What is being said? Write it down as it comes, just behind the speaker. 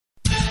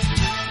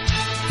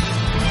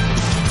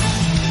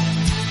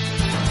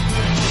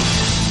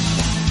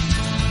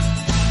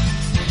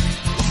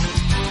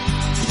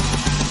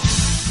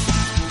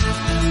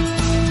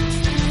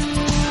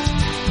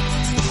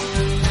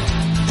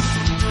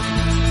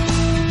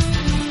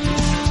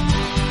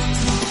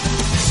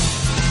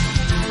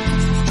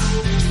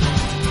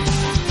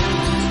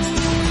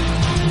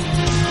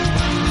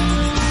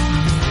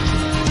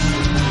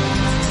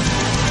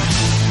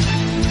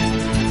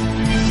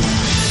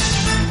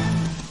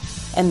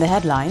In the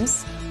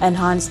headlines,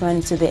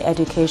 enhancement to the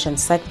education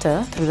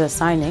sector through the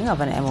signing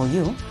of an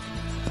MOU,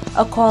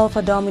 a call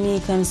for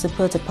Dominicans to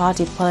put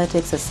party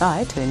politics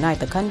aside to unite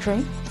the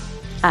country,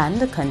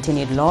 and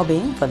continued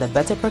lobbying for the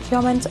better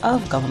procurement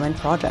of government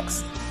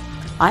projects.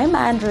 I'm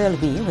Andrea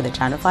Lee with the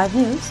Channel 5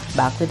 News,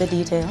 back with the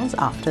details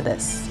after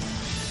this.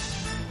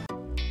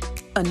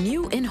 A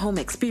new in-home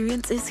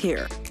experience is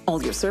here.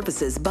 All your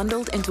services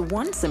bundled into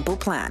one simple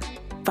plan.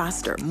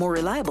 Faster, more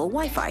reliable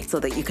Wi-Fi so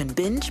that you can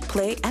binge,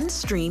 play, and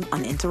stream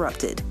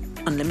uninterrupted.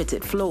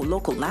 Unlimited Flow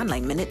local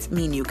landline minutes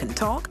mean you can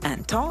talk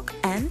and talk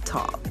and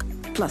talk.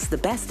 Plus the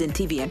best in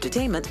TV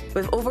entertainment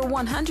with over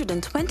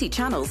 120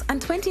 channels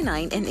and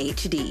 29 in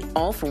HD,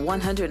 all for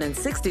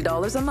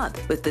 $160 a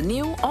month with the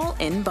new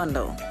all-in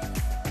bundle.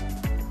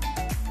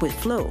 With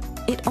Flow,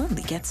 it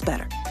only gets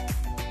better.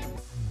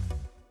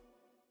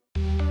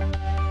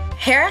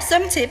 Here are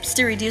some tips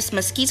to reduce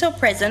mosquito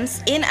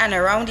presence in and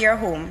around your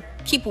home.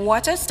 Keep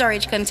water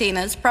storage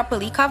containers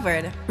properly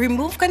covered.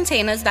 Remove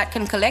containers that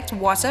can collect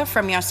water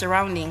from your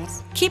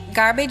surroundings. Keep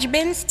garbage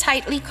bins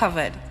tightly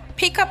covered.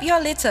 Pick up your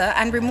litter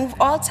and remove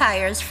all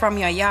tires from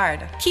your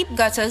yard. Keep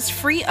gutters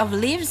free of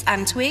leaves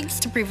and twigs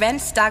to prevent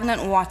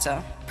stagnant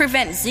water.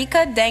 Prevent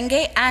Zika,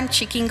 dengue, and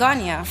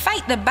chikungunya.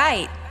 Fight the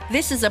bite.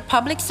 This is a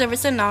public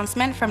service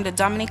announcement from the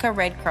Dominica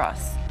Red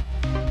Cross.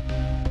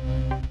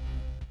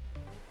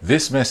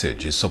 This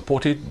message is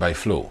supported by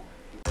Flow.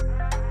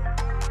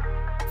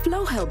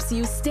 Flow helps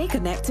you stay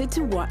connected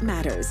to what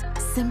matters.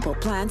 Simple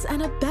plans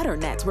and a better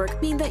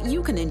network mean that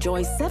you can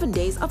enjoy 7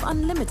 days of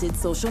unlimited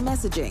social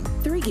messaging,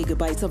 3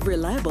 gigabytes of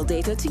reliable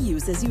data to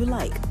use as you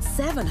like,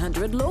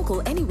 700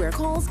 local anywhere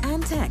calls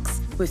and texts,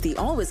 with the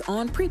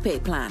always-on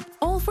prepaid plan,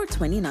 all for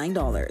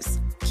 $29.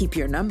 Keep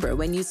your number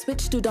when you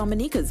switch to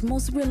Dominica's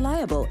most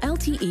reliable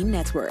LTE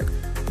network.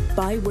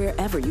 Buy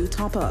wherever you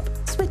top up.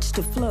 Switch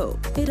to Flow.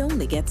 It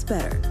only gets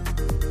better.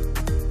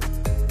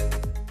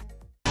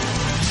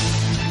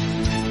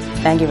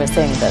 Thank you for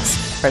saying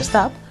this. First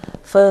up,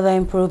 further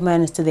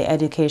improvements to the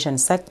education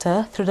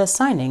sector through the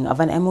signing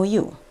of an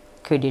MOU.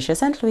 Khadijah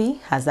St.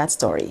 Louis has that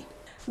story.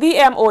 The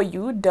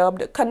MOU,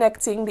 dubbed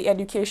Connecting the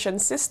Education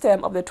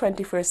System of the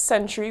 21st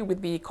Century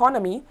with the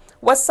Economy,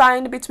 was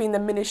signed between the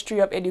Ministry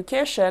of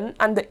Education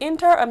and the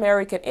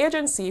Inter-American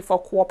Agency for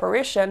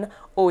Cooperation,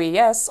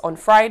 OAS, on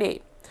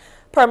Friday.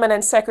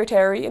 Permanent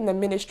Secretary in the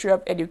Ministry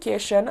of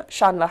Education,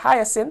 Chandler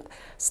Hyacinth,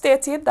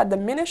 stated that the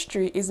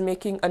ministry is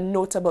making a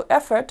notable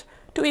effort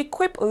to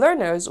equip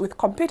learners with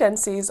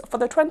competencies for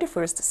the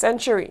 21st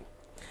century.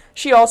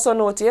 She also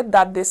noted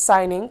that this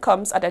signing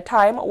comes at a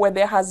time where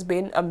there has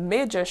been a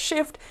major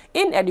shift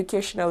in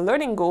educational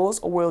learning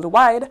goals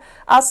worldwide,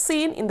 as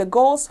seen in the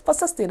Goals for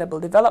Sustainable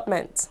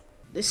Development.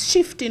 The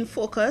shift in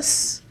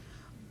focus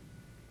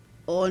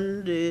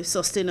on the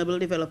Sustainable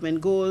Development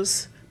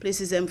Goals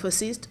places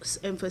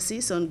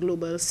emphasis on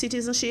global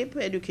citizenship,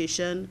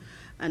 education,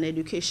 and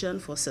education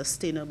for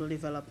sustainable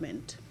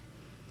development.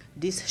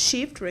 This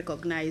shift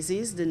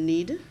recognizes the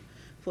need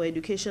for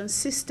education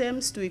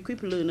systems to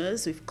equip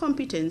learners with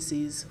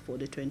competencies for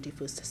the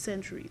 21st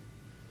century.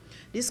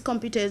 These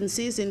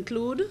competencies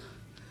include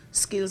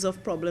skills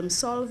of problem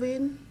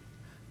solving,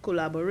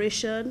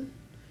 collaboration,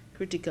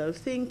 critical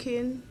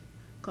thinking,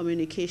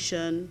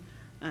 communication,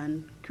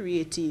 and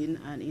creating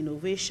and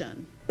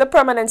innovation. The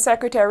Permanent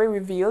Secretary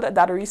revealed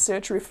that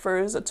research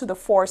refers to the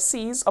 4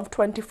 C's of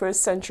 21st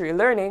century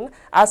learning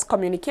as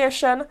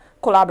communication,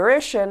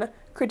 collaboration,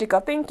 critical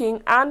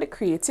thinking, and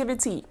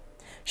creativity.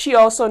 She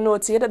also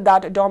noted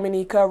that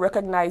Dominica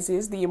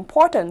recognizes the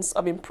importance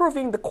of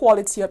improving the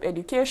quality of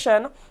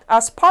education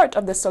as part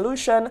of the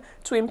solution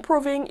to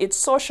improving its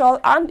social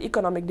and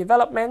economic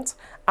development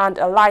and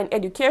align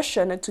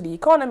education to the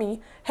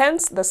economy,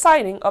 hence the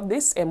signing of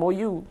this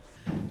MOU.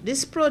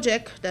 This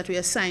project that we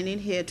are signing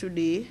here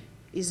today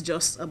is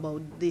just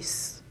about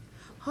this.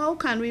 How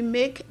can we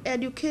make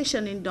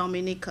education in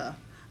Dominica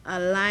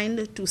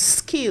aligned to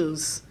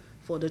skills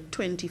for the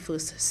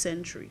 21st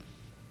century?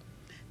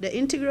 The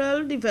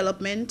integral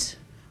development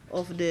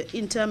of the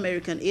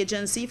Inter-American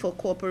Agency for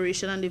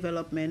Cooperation and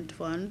Development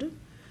Fund,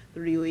 the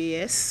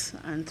OAS,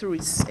 and through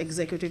its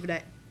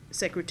Executive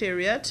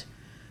Secretariat,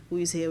 who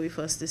is here with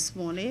us this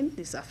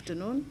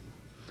afternoon,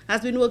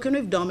 has been working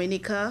with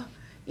Dominica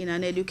in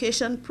an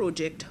education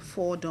project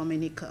for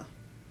Dominica.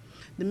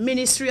 The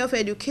Ministry of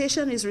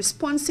Education is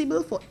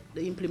responsible for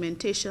the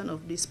implementation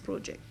of this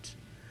project.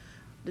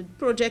 The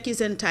project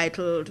is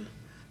entitled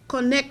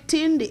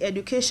Connecting the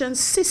Education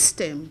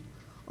System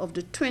of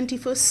the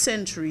 21st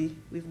Century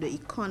with the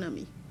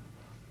Economy.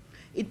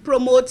 It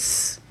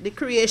promotes the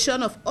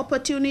creation of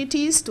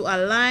opportunities to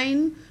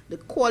align the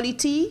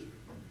quality,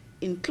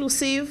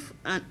 inclusive,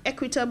 and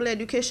equitable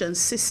education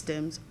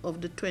systems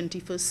of the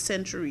 21st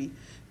century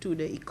to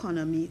the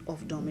economy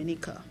of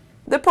Dominica.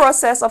 The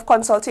process of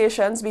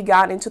consultations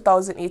began in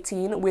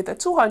 2018 with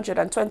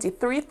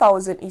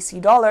 $223,000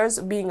 EC dollars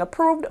being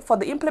approved for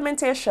the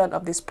implementation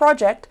of this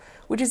project,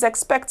 which is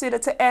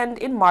expected to end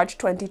in March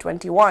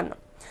 2021.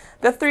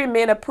 The three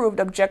main approved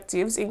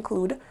objectives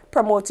include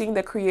promoting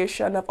the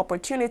creation of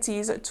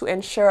opportunities to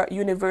ensure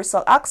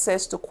universal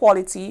access to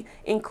quality,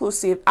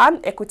 inclusive, and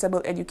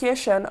equitable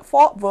education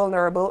for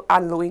vulnerable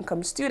and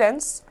low-income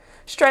students,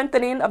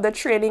 strengthening of the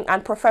training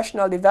and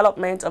professional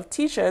development of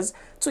teachers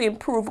to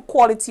improve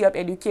quality of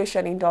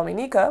education in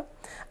Dominica,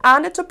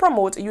 and to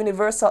promote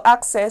universal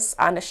access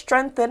and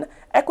strengthen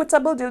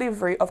equitable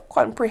delivery of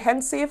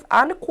comprehensive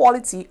and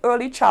quality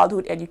early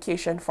childhood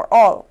education for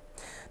all.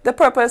 The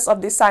purpose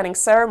of this signing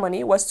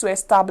ceremony was to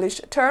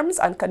establish terms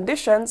and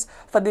conditions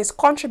for this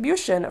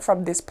contribution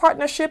from this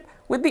partnership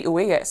with the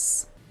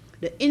OAS.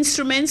 The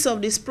instruments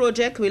of this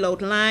project will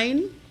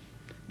outline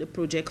the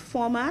project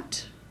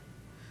format,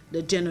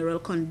 the general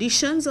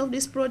conditions of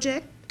this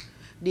project,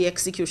 the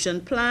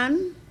execution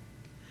plan,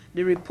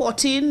 the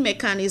reporting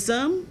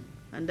mechanism,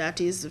 and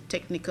that is the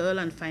technical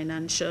and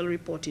financial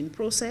reporting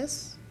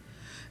process.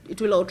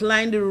 It will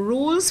outline the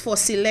rules for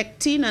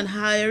selecting and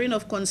hiring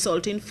of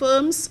consulting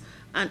firms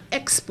and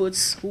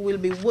experts who will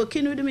be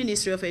working with the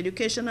Ministry of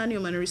Education and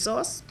Human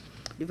Resource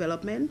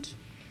Development.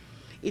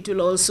 It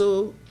will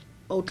also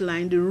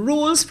outline the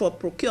rules for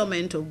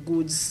procurement of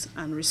goods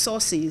and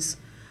resources,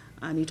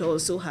 and it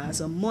also has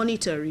a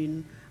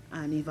monitoring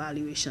and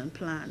evaluation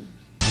plan.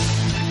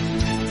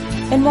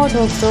 In more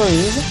Talk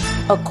Stories,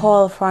 a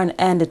call for an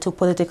end to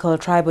political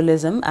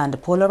tribalism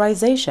and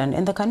polarization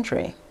in the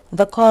country.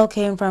 The call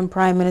came from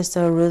Prime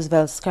Minister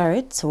Roosevelt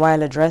Skerrit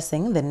while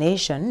addressing the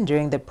nation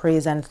during the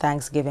Praise and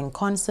Thanksgiving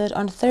concert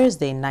on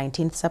Thursday,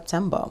 19th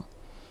September.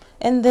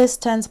 In this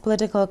tense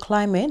political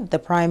climate, the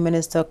Prime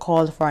Minister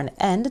called for an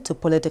end to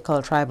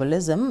political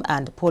tribalism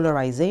and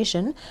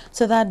polarization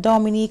so that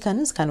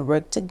Dominicans can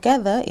work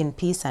together in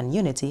peace and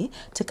unity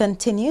to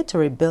continue to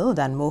rebuild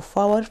and move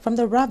forward from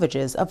the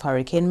ravages of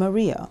Hurricane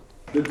Maria.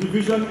 The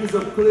division is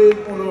a plague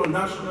on our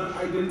national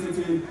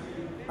identity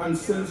and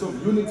sense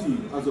of unity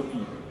as a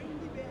people.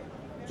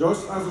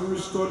 Just as we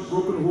restored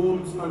broken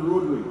homes and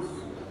roadways,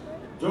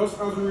 just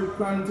as we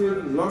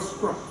replanted lost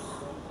crops,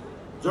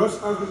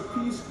 just as we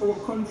pieced our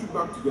country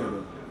back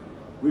together,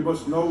 we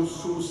must now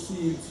sow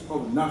seeds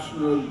of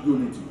national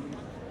unity,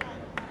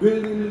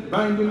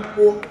 binding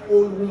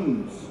old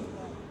wounds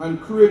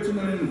and creating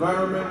an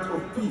environment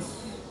of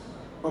peace,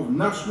 of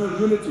national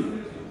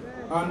unity,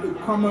 and a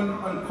common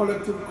and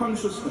collective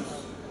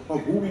consciousness of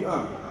who we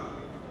are,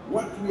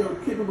 what we are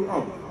capable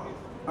of,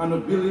 and a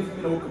belief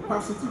in our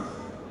capacity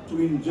to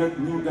inject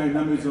new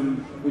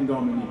dynamism in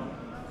Dominica.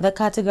 The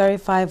Category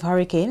 5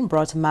 hurricane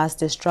brought mass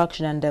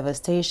destruction and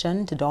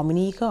devastation to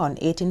Dominica on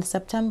 18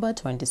 September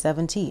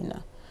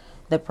 2017.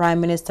 The Prime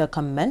Minister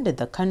commended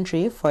the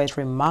country for its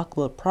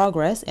remarkable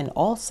progress in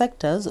all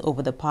sectors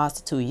over the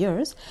past 2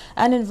 years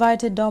and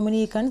invited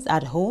Dominicans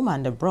at home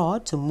and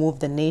abroad to move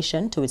the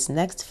nation to its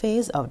next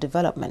phase of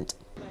development.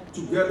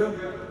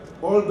 Together,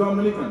 all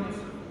Dominicans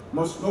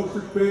must now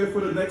prepare for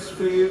the next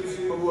phase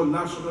of our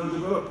national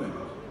development.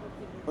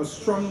 A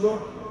stronger,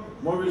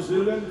 more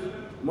resilient,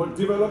 more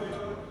developed,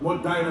 more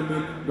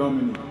dynamic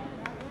Dominica.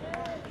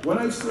 When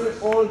I say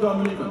all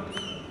Dominicans,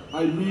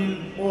 I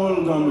mean all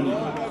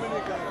Dominicans.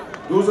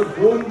 Those at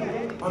home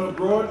and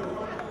abroad,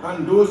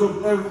 and those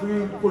of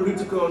every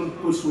political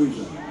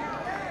persuasion.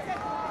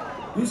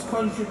 This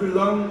country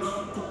belongs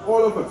to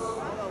all of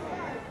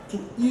us, to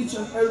each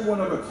and every one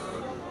of us.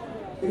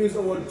 It is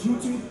our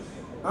duty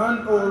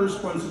and our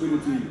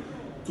responsibility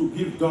to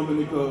give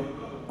Dominica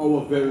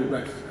our very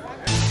best.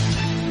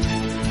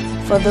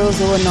 For those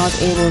who were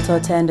not able to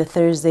attend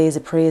Thursday's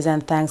Praise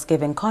and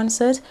Thanksgiving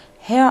concert,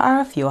 here are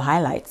a few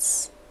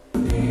highlights.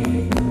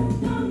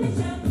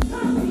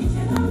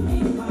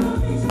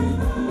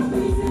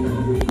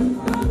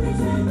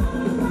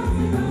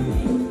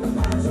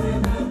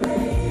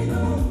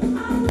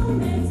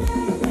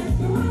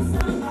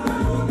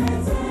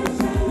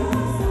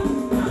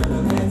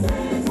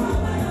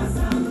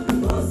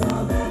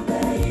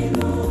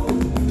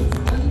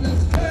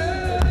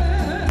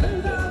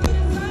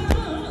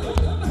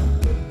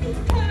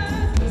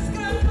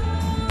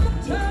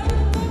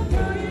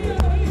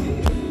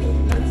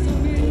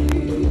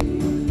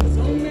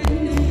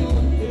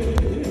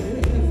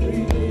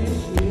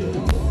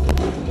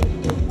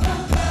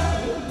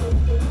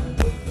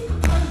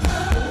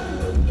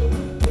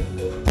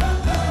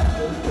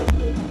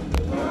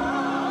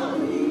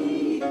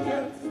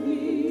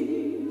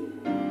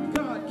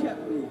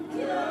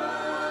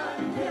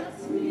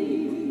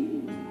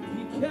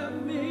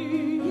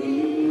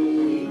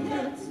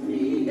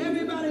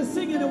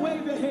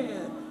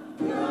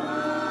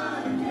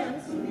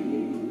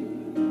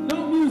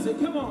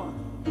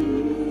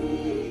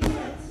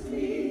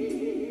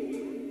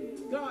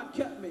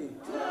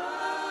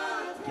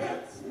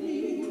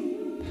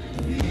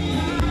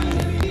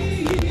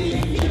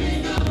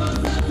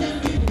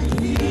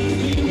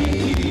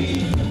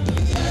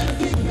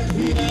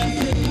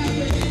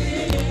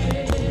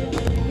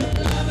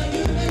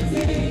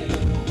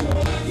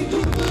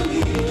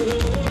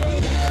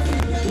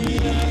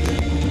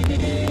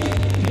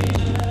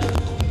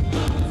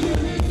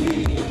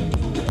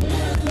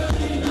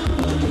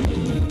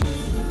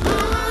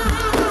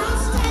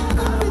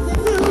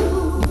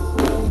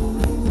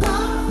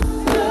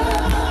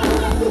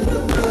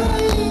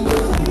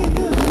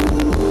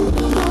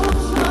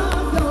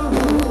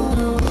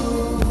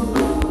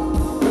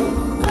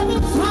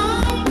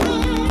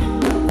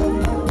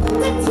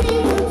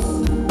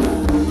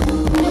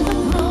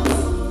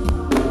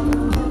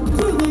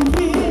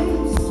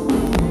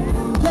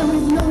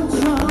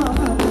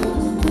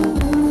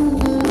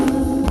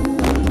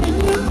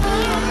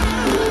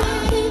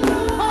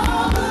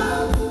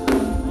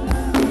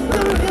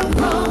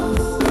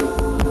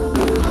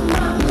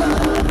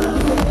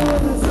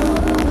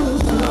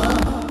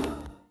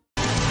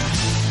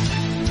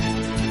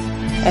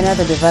 In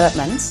other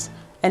developments,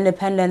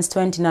 Independence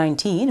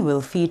 2019 will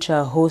feature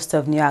a host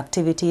of new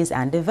activities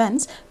and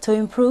events to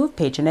improve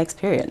patron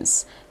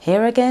experience.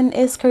 Here again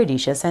is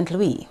Kerdisha St.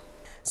 Louis.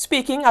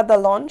 Speaking at the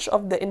launch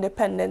of the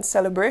Independence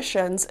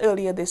celebrations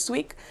earlier this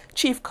week,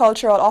 Chief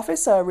Cultural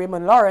Officer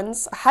Raymond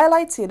Lawrence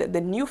highlighted the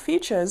new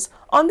features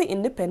on the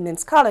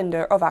Independence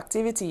calendar of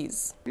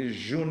activities.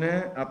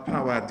 Journée à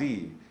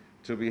Paradis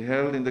to be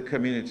held in the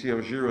community of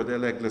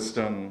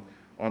Girardel-Eggleston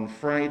on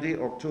Friday,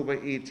 October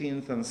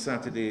 18th and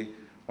Saturday,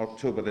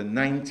 October the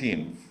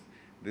 19th.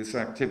 This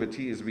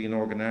activity is being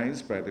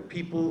organized by the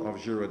people of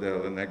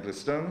Girardel and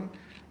Eggleston,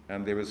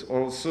 and there is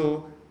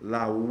also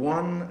La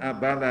One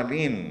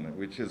Abalaline,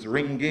 which is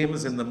ring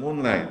games in the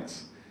moonlight,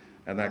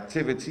 an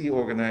activity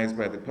organized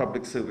by the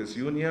Public Service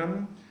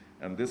Union,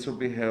 and this will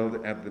be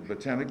held at the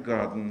Botanic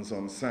Gardens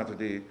on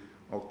Saturday,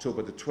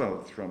 October the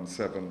 12th from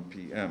 7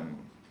 p.m.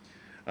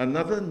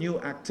 Another new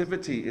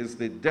activity is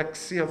the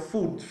Dexia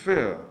Food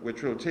Fair,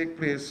 which will take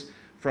place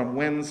from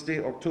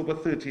Wednesday, October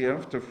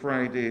 30th to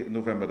Friday,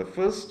 November the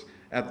 1st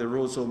at the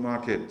Roseau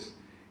Market.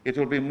 It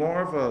will be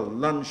more of a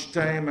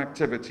lunchtime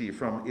activity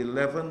from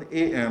 11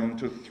 a.m.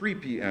 to 3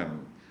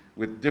 p.m.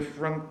 with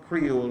different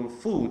Creole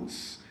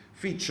foods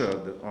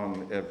featured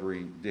on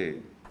every day.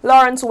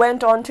 Lawrence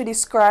went on to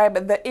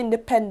describe the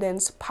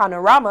Independence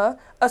Panorama,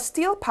 a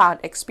steel pan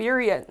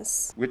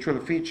experience, which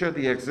will feature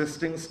the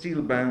existing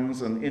steel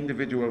bands and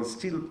individual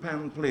steel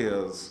pan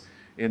players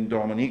in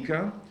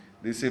Dominica.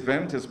 This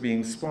event is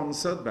being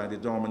sponsored by the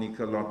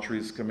Dominica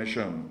Lotteries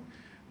Commission.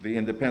 The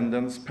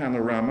Independence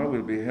Panorama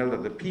will be held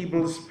at the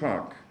Peebles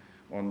Park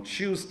on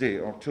Tuesday,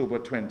 October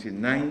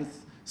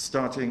 29th,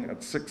 starting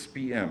at 6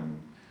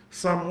 p.m.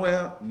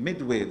 Somewhere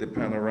midway the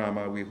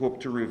panorama, we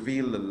hope to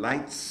reveal the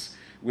lights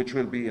which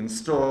will be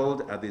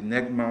installed at the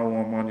Negma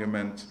War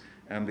Monument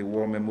and the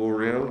War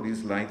Memorial.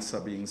 These lights are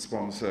being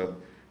sponsored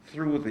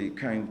through the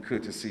kind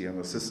courtesy and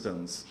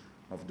assistance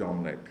of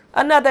Dominic.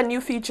 Another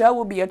new feature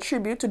will be a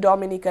tribute to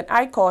Dominican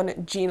icon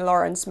Jean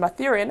Lawrence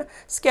Mathurin,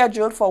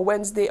 scheduled for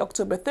Wednesday,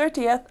 October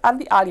 30th at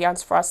the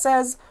Alliance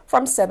Française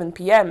from 7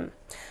 p.m.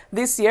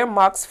 This year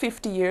marks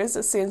 50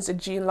 years since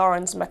Jean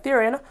Lawrence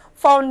Mathurin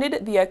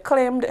founded the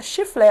acclaimed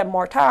Chifflet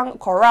Mortang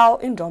Chorale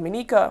in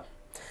Dominica.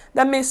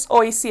 The Miss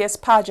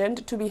OECS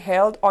pageant to be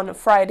held on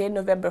Friday,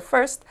 November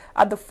 1st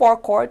at the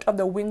forecourt of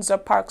the Windsor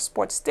Park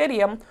Sports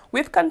Stadium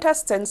with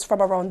contestants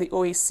from around the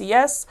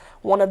OECS,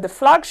 one of the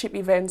flagship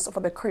events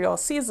for the Creole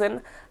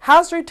season,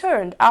 has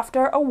returned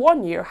after a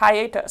one-year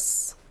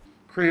hiatus.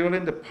 Creole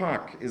in the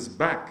Park is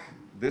back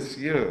this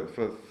year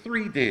for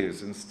 3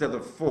 days instead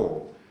of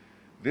 4.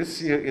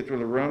 This year it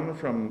will run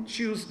from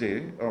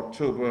Tuesday,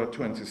 October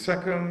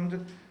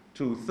 22nd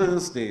to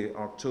Thursday,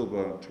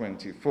 October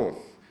 24th.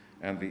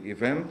 And the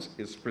event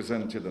is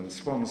presented and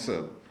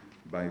sponsored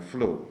by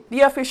Flow. The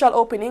official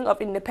opening of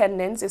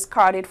Independence is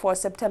carded for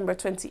September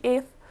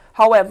 28th.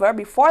 However,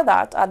 before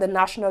that are the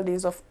National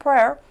Days of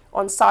Prayer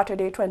on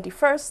Saturday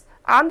 21st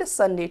and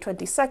Sunday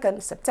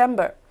 22nd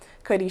September.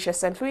 Kerdisha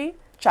St. Louis,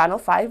 Channel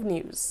 5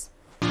 News.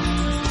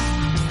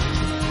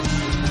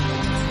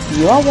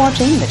 You are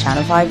watching the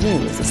Channel 5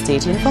 News. Stay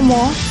tuned for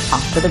more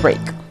after the break.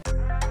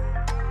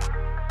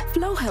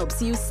 Flow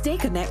helps you stay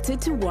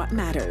connected to what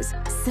matters.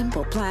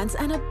 Simple plans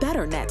and a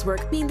better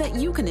network mean that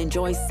you can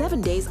enjoy 7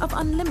 days of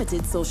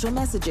unlimited social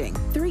messaging,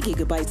 3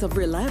 gigabytes of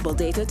reliable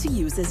data to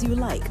use as you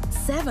like,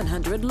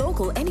 700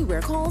 local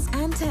anywhere calls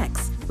and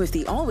texts, with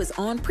the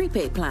always-on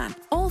prepaid plan,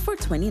 all for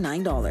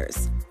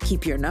 $29.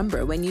 Keep your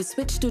number when you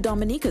switch to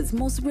Dominica's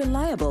most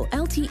reliable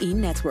LTE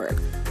network.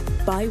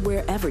 Buy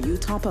wherever you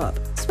top up.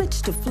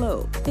 Switch to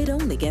Flow. It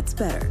only gets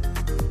better.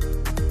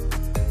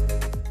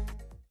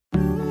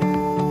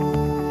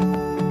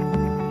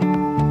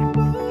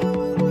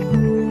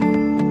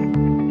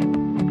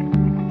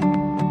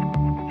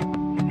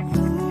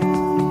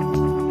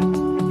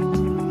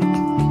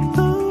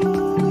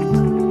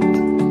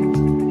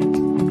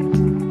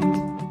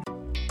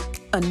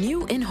 A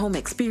new in-home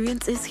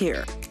experience is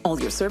here. All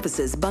your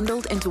services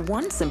bundled into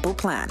one simple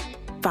plan.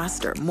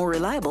 Faster, more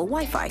reliable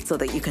Wi-Fi so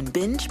that you can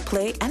binge,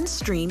 play, and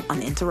stream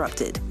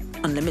uninterrupted.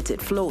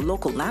 Unlimited Flow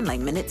local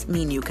landline minutes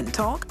mean you can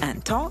talk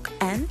and talk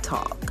and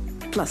talk.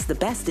 Plus the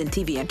best in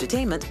TV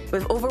entertainment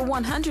with over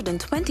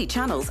 120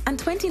 channels and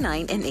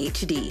 29 in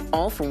HD.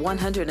 All for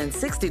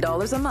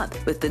 $160 a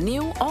month with the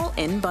new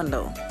all-in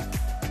bundle.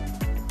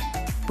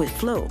 With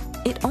Flow,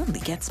 it only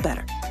gets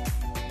better.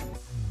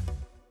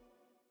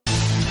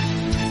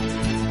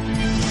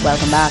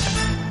 Welcome back.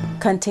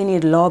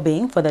 Continued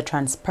lobbying for the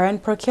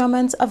transparent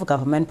procurement of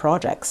government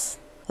projects.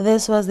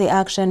 This was the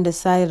action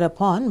decided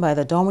upon by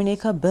the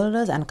Dominica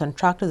Builders and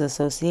Contractors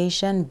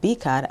Association,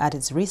 BCAD, at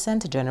its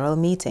recent general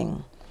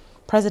meeting.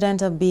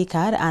 President of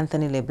BCAD,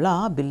 Anthony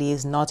LeBlanc,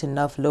 believes not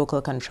enough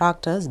local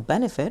contractors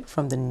benefit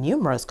from the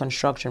numerous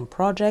construction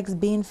projects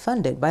being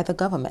funded by the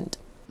government.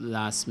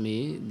 Last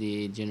May,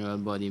 the general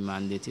body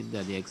mandated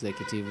that the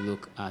executive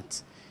look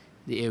at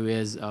the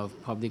areas of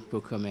public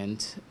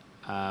procurement,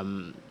 a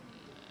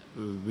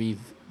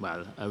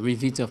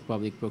review of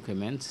public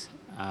procurement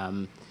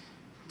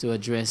to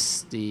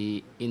address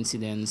the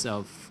incidence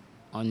of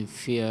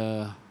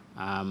unfair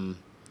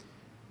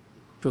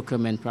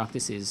procurement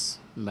practices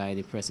by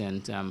the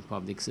present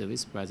public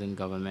service, present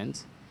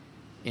government,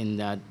 in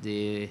that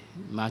the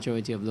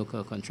majority of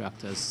local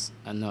contractors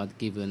are not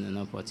given an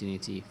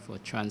opportunity for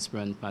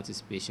transparent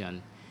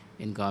participation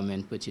in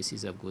government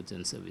purchases of goods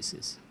and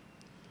services.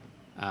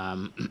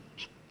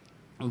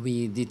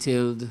 We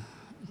detailed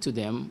to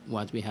them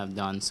what we have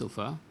done so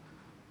far,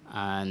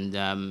 and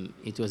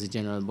it was a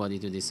general body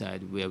to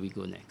decide where we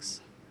go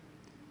next.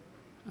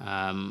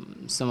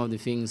 Some of the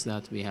things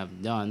that we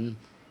have done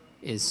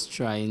is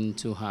trying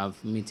to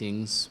have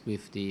meetings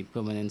with the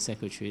permanent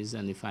secretaries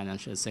and the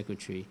financial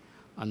secretary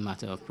on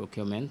matter of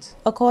procurement.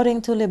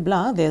 According to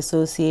LeBlanc, the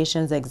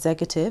association's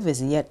executive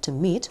is yet to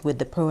meet with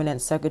the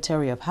permanent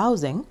secretary of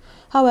housing.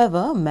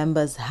 However,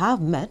 members have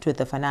met with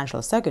the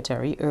financial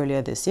secretary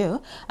earlier this year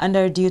and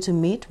are due to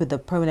meet with the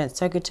permanent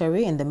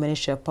secretary in the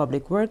Ministry of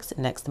Public Works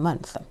next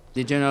month.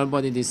 The general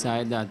body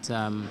decided that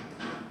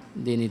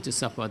they need to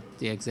support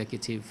the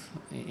executive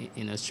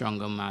in a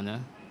stronger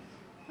manner,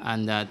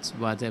 and that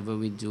whatever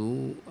we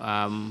do,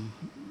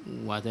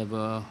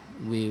 whatever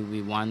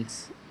we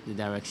want the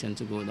direction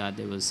to go, that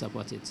they will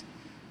support it.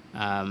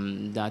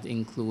 That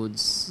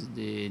includes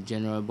the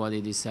general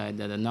body decide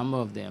that a number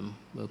of them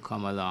will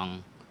come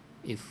along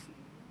if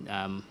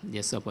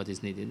their support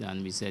is needed,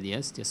 and we said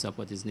yes, their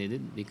support is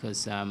needed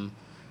because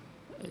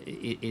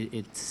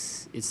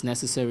it's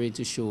necessary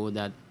to show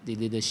that the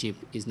leadership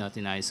is not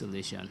in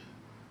isolation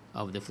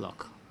of the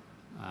flock,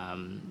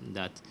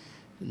 that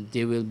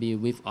they will be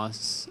with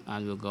us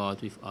and will go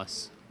out with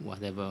us,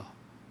 whatever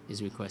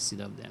is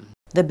requested of them.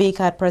 The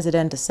BCAT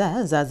president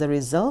says as a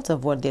result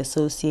of what the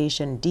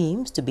association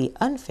deems to be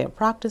unfair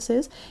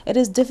practices, it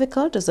is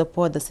difficult to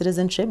support the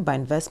Citizenship by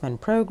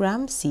Investment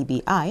Program,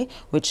 CBI,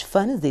 which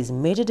funds these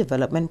major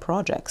development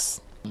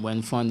projects.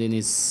 When funding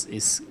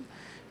is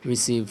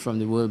received from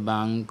the World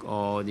Bank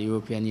or the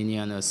European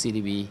Union or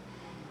CDB,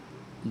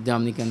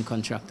 Dominican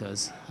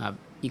contractors have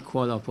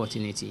equal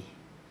opportunity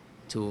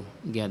to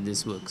get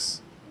these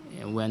works.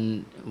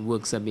 When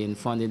works are being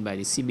funded by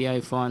the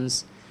CBI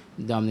funds,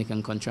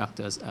 Dominican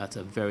contractors are at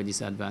a very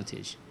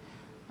disadvantage.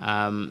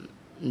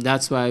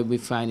 That's why we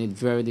find it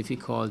very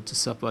difficult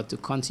to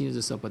continue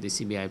to support the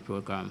CBI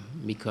program,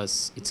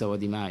 because it's our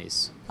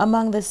demise.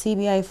 Among the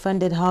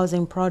CBI-funded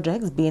housing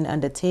projects being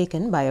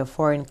undertaken by a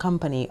foreign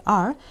company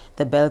are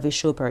the Bellevue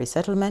Showperry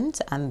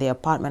Settlement and the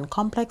apartment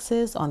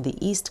complexes on the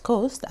East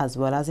Coast as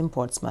well as in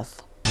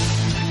Portsmouth.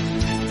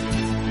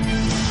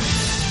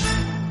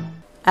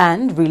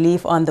 And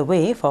relief on the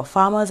way for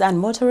farmers and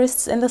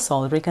motorists in the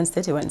Salisbury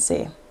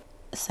constituency.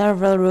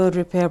 Several road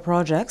repair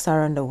projects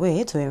are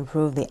underway to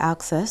improve the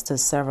access to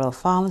several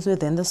farms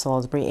within the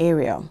Salisbury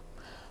area.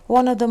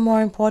 One of the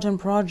more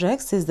important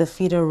projects is the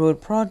Feeder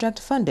Road project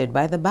funded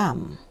by the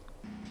BAM.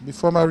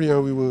 Before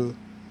Maria, we were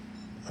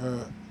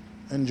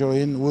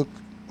enjoying work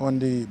on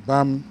the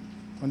BAM,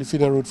 on the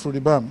Feeder Road through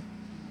the BAM.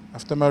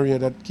 After Maria,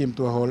 that came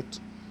to a halt.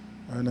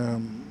 And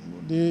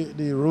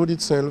the road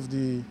itself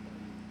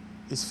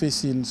is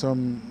facing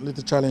some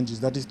little challenges.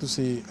 That is to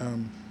say,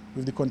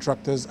 with the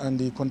contractors and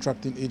the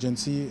contracting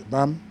agency,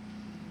 BAM,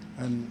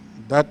 and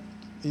that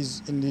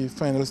is in the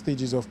final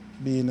stages of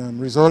being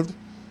resolved.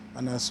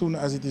 And as soon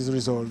as it is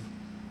resolved,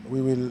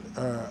 we will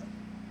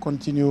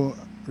continue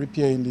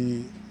repairing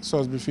the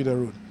Salisbury Feeder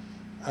Road.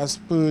 As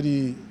per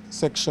the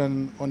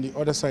section on the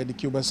other side, the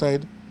Cuba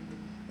side,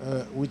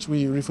 which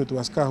we refer to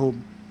as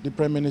Cahome, the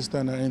Prime Minister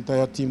and our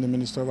entire team, the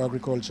Minister of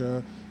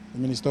Agriculture, the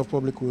Minister of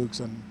Public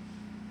Works,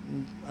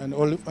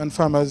 and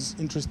farmers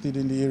interested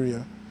in the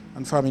area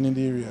and farming in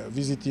the area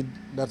visited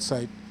that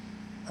site,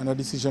 and a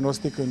decision was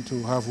taken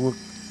to have work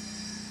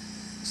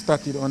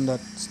start on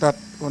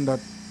that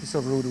piece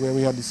of road where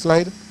we had the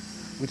slide,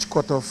 which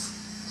cut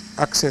off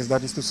access,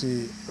 that is to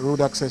say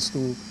road access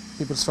to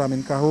people's farm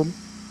in Cahome,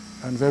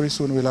 and very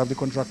soon we'll have the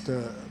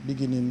contractor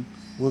beginning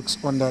works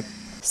on that.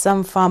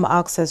 Some farm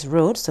access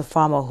roads to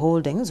farmer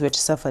holdings which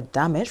suffered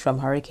damage from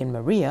Hurricane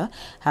Maria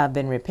have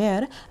been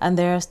repaired, and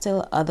there are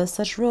still other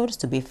such roads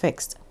to be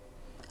fixed.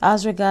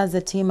 As regards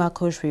the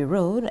Tima-Koshri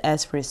Road,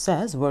 Esprit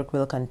says work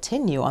will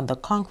continue on the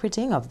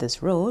concreting of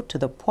this road to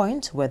the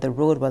point where the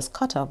road was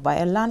cut off by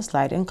a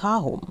landslide in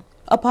Cahome.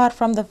 Apart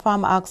from the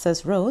farm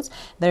access roads,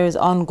 there is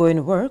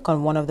ongoing work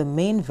on one of the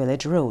main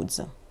village roads.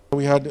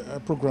 We had a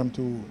program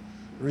to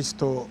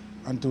restore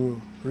and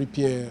to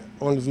repair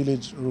all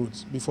village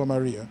roads before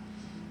Maria,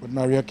 but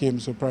Maria came,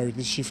 so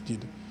priorities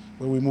shifted,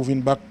 but we're moving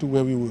back to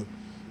where we were.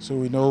 So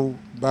we're now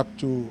back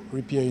to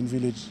repairing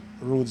village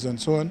roads and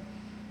so on.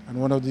 And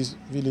one of these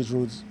village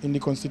roads in the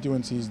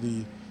constituency is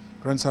the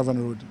Grand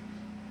Savannah Road,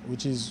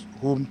 which is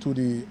home to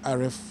the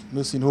RF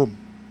nursing home.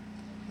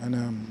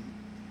 And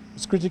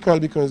it's critical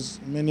because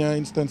in many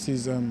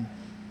instances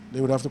they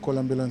would have to call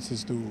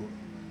ambulances to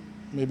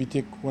maybe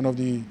take one of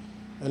the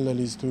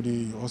elderlies to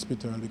the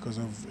hospital because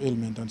of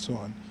ailment and so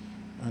on.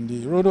 And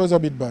the road was a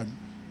bit bad.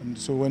 And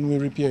so when we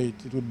repair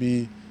it, it would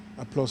be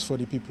a plus for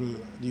the people,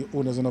 the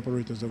owners and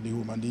operators of the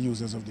home and the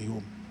users of the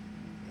home.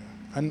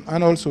 Yeah.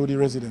 And also the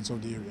residents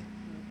of the area.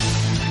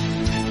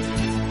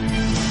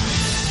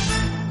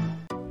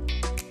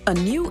 A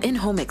new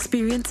in-home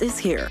experience is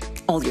here.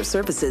 All your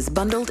services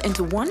bundled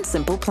into one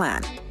simple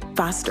plan.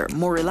 Faster,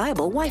 more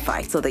reliable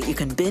Wi-Fi so that you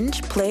can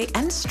binge, play,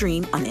 and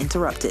stream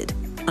uninterrupted.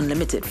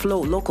 Unlimited Flow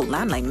local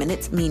landline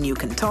minutes mean you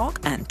can talk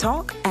and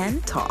talk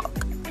and talk.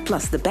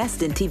 Plus the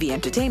best in TV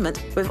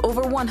entertainment with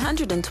over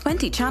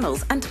 120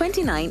 channels and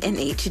 29 in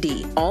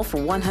HD. All for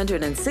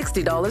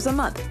 $160 a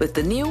month with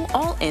the new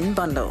all-in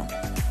bundle.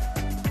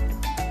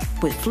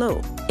 With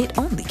Flow, it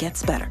only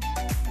gets better.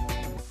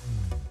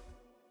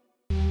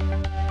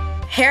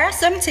 Here are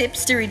some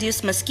tips to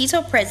reduce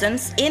mosquito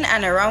presence in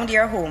and around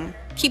your home.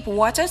 Keep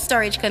water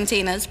storage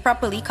containers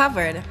properly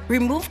covered.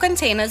 Remove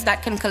containers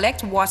that can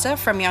collect water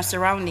from your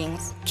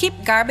surroundings.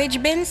 Keep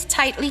garbage bins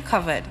tightly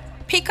covered.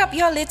 Pick up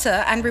your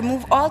litter and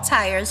remove all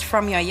tires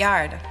from your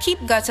yard.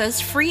 Keep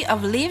gutters free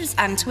of leaves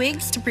and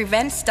twigs to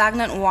prevent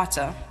stagnant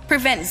water.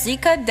 Prevent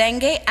Zika,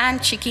 dengue, and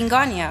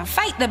chikungunya.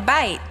 Fight the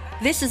bite.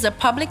 This is a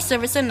public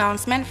service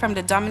announcement from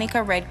the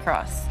Dominica Red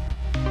Cross.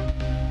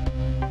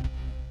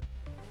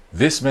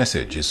 This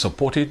message is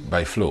supported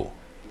by Flow.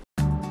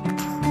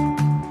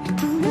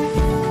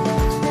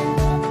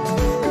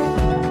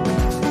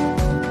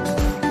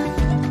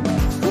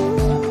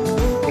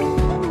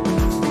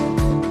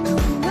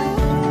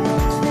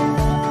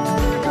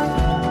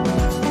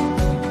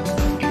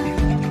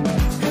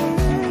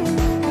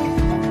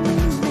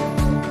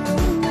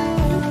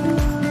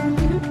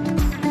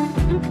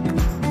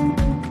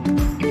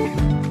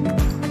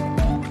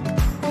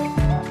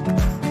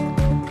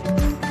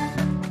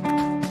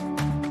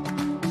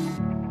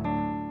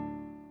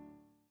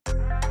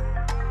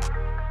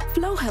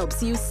 Flow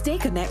helps you stay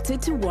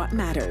connected to what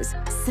matters.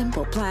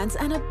 Simple plans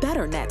and a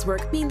better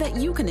network mean that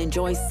you can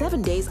enjoy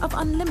 7 days of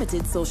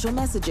unlimited social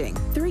messaging,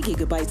 3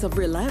 gigabytes of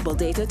reliable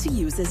data to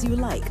use as you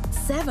like,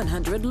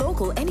 700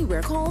 local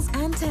anywhere calls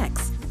and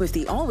texts, with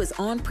the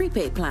always-on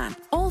prepaid plan,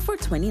 all for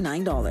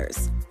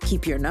 $29.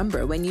 Keep your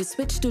number when you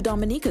switch to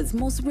Dominica's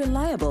most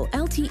reliable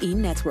LTE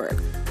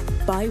network.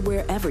 Buy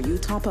wherever you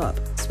top up.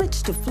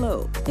 Switch to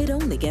Flow. It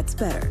only gets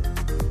better.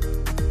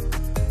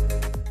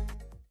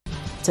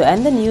 To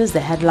end the news, the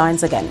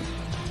headlines again.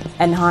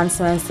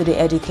 Enhancements to the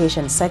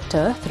education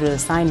sector through the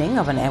signing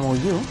of an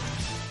MOU.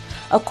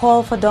 A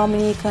call for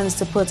Dominicans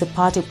to put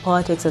party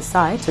politics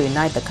aside to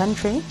unite the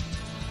country.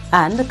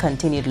 And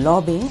continued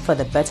lobbying for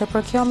the better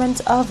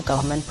procurement of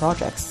government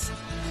projects.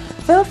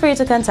 Feel free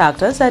to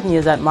contact us at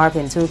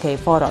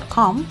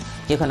news@marpin2k4.com.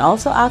 You can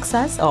also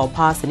access or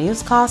pass the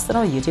newscast on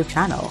our YouTube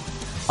channel.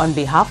 On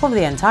behalf of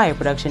the entire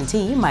production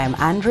team, I am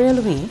Andrea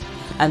Louis,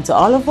 and to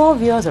all of our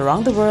viewers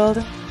around the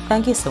world,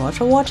 thank you so much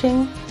for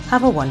watching.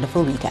 Have a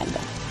wonderful weekend.